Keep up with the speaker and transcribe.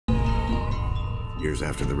Years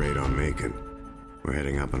after the raid on Macon, we're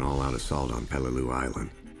heading up an all-out assault on Peleliu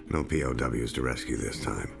Island. No POWs to rescue this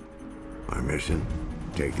time. Our mission?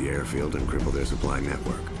 Take the airfield and cripple their supply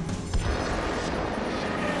network.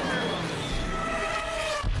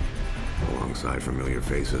 Alongside familiar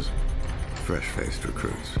faces, fresh-faced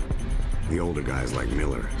recruits. The older guys like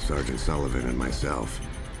Miller, Sergeant Sullivan, and myself.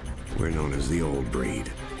 We're known as the old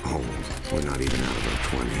breed. Old. We're not even out of our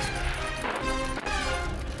 20s.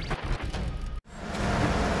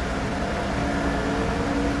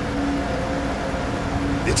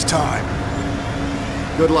 It's time.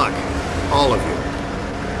 Good luck, all of you.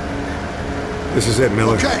 This is it,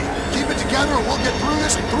 Miller. Okay, keep it together and we'll get through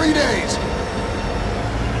this in 3 days.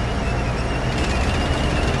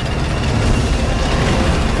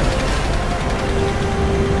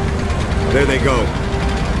 There they go.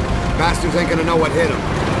 Bastards ain't gonna know what hit them.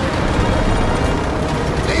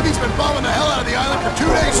 Navy's been bombing the hell out of the island for 2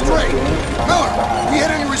 days straight. Miller, we hit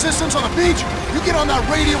any resistance on the beach? You get on that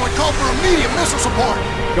radio and call for immediate missile support.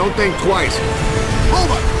 Don't think twice.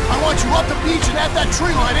 Roma, I want you up the beach and at that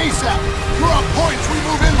tree line ASAP. You're on point as we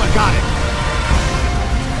move inland. Got it.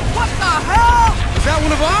 What the hell? Is that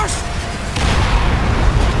one of ours?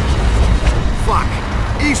 Fuck.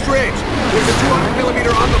 East Ridge. There's a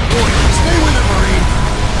 200mm on the point. Stay with it, Marine.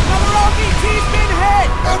 Another RPT's been hit!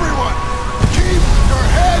 Everyone, keep your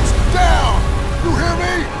heads down. You hear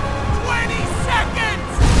me? 20 seconds!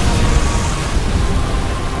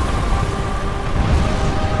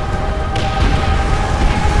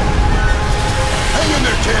 Hang in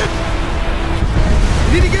there, kid.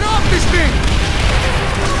 Need to get off this thing!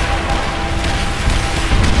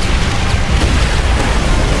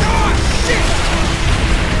 Oh, shit!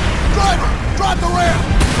 Driver, drop the ramp.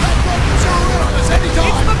 That truck can zero in on us anytime.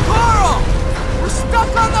 It's the Coral! We're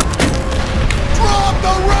stuck on the... Drop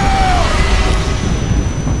the ramp!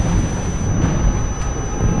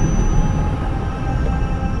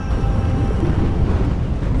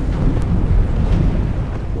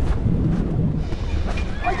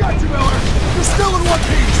 I got you, Miller. You're still in one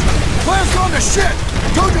piece. Plan's gone to shit.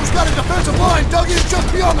 Jojo's got a defensive line dug in just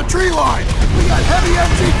beyond the tree line. We got heavy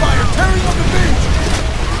MG fire tearing up the beach.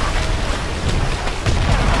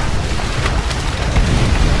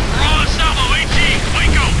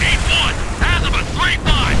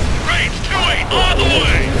 On the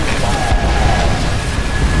way!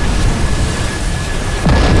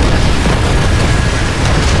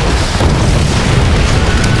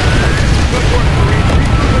 Good work, Marine.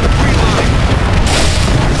 Keep moving the tree line.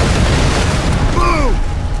 Boom!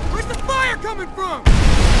 Where's the fire coming from?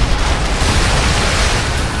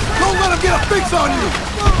 Don't let him get a fix on you!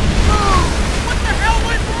 What the hell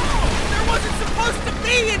went wrong? There wasn't supposed to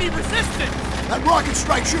be any resistance! That rocket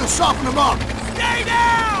strike should have softened him up. Stay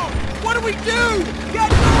down! What do we do? Get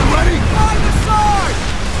Ready? on the side!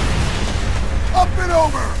 Up and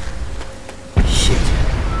over! Shit.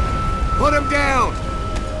 Put him down!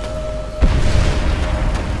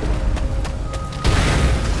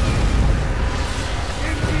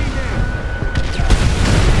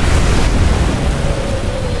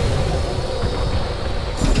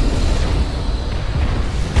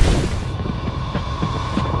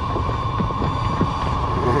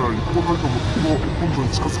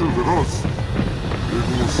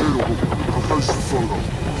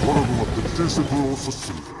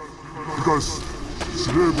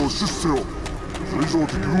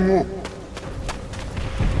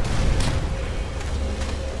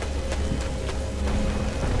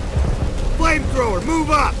 Flamethrower, move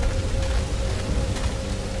up!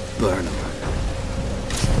 Burn him.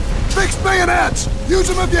 Fixed bayonets! Use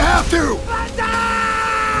them if you have to!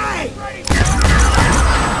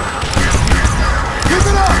 Keep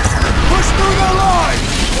it up! Push through their line!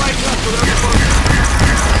 Flank left without the bump.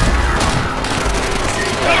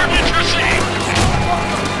 Coordinates received!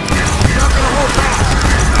 Not gonna hold back.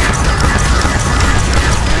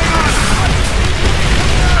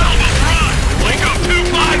 Alpha Prime! Waco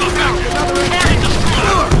 2-5 effective! Target destroyed!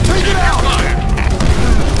 Miller, take it out! Fire!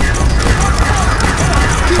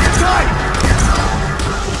 Keep it tight!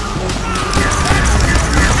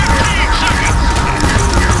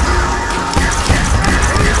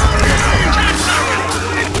 15 seconds!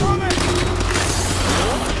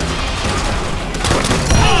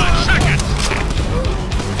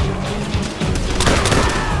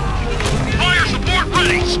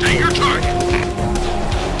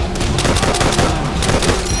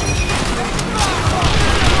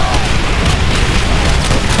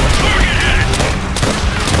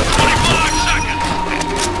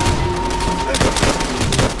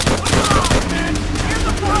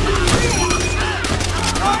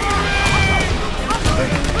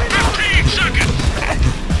 seconds!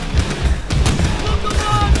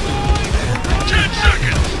 10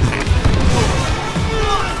 seconds!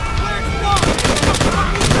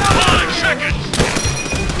 5 seconds!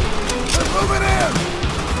 They're moving in!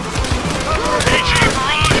 AG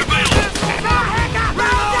barrage available!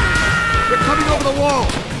 They're coming over the wall!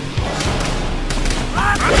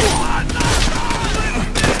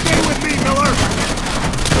 Stay with me, Miller!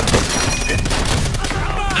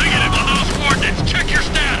 Negative on those coordinates. Check your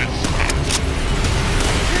status.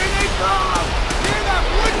 Here they come! Hear that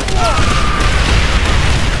wooden wall!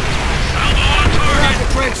 Salvo on target. The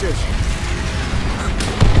trenches!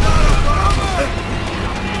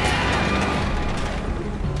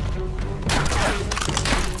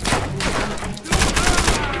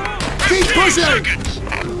 Keep 15 pushing! seconds.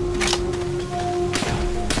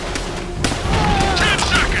 10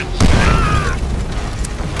 seconds.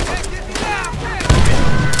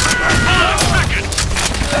 5 seconds.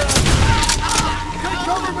 Take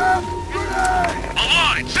cover, man! Grenade!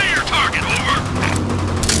 Align. Say your target. Over.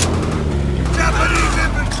 Japanese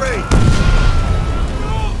infantry!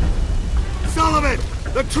 Sullivan!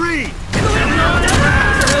 The tree!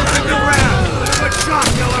 Hills in the ground! Good shot,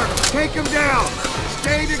 Miller! Take him down!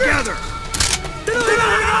 Stay together!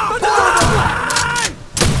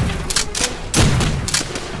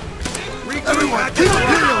 Everyone, keep it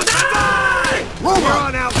peeled!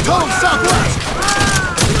 Rover! Tell him southwest!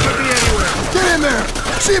 Could be anywhere! Get in there!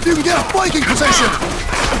 See if you can get a flanking position!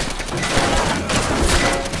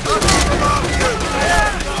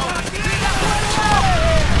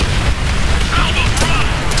 Salvo front.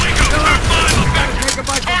 Wake up. 5 effective. Take a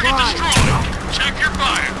bite Target for destroyed. Check your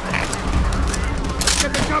fire.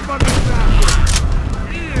 Get the jump on this bastard!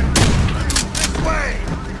 This way!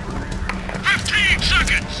 15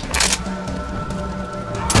 seconds.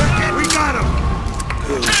 We got him!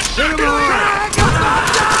 10 Hit him seconds. hard!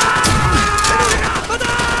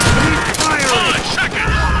 He's firing! 5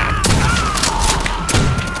 seconds.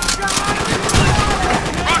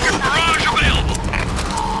 Rocket barrage available.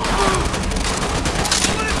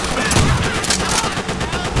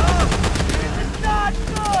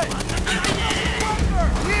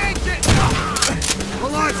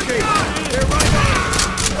 Polanski! They're right on!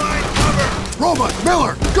 Line cover! Robot,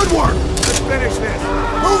 Miller, good work! Let's finish this!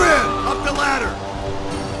 Move in! Up the ladder!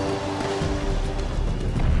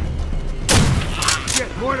 Shit,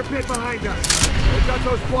 mortar pit behind us! They've got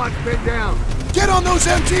those squads pinned down! Get on those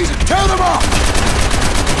MGs and tear them up!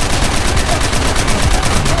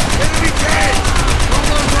 Enemy tank! Hold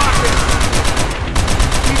those rockets!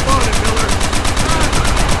 Keep on it, Miller!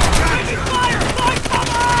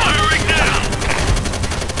 Firing now.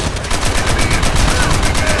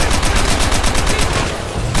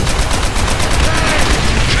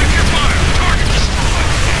 Check your fire. Target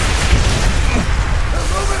destroyed. They're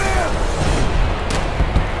moving in!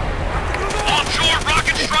 Offshore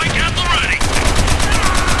rocket strike at the ready.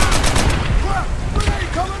 Crap!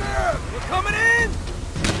 Grenade coming in! We're coming in!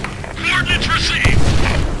 Coordinates received.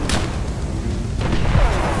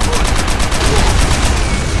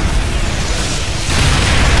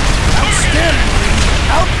 Outstanding!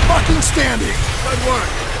 Out-fucking-standing! Good work,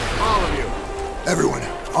 all of you. Everyone,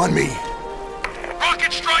 on me.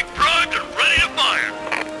 Rocket strike primed and ready to fire.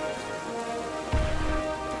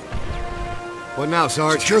 What now,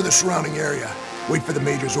 Sarge? Secure the surrounding area. Wait for the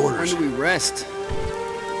Major's When orders. do we rest?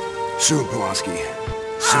 Soon, Polanski.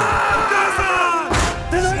 Soon.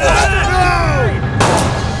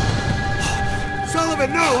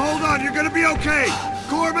 Sullivan, no! Hold on, you're gonna be okay!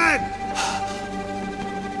 Corpsman!